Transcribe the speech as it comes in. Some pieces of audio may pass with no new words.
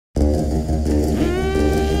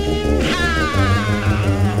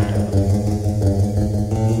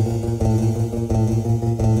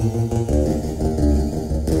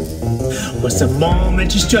was the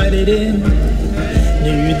moment you strutted in.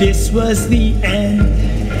 Knew this was the end.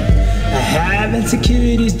 I have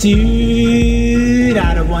insecurities, dude.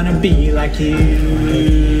 I don't wanna be like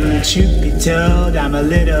you. Truth be told, I'm a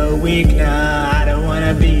little weak now. I don't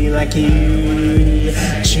wanna be like you.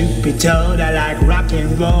 Truth be told, I like rock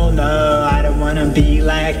and roll. No, I don't wanna be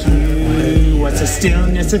like you. What's the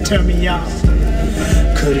stillness that turned me off?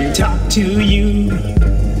 Couldn't talk to you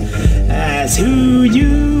as who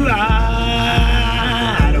you are.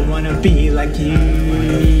 I don't wanna be like you.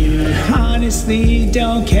 Honestly,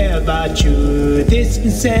 don't care about truth. It's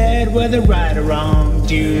been said, whether right or wrong,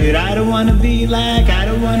 dude. I don't wanna be like, I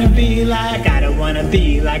don't wanna be like, I don't wanna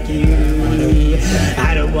be like you.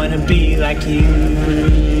 I don't wanna be like you.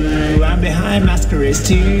 I'm behind mascurads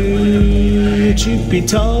too. Truth be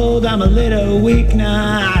told, I'm a little weak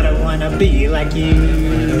now. I don't wanna be like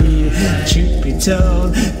you. Truth be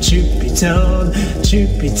told, truth be told,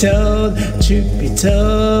 truth be told, truth be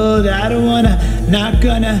told, I don't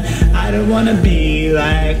wanna be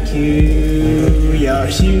like you. Your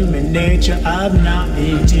human nature of not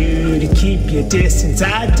me, dude. To keep your distance,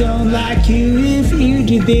 I don't like you. If you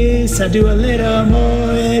do this, I'll do a little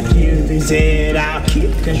more. If you lose it, I'll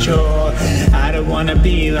keep control. I don't wanna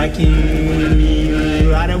be like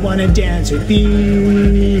you. I don't wanna dance with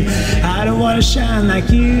you. I don't wanna shine like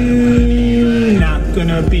you. Not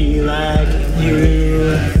gonna be like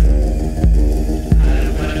you.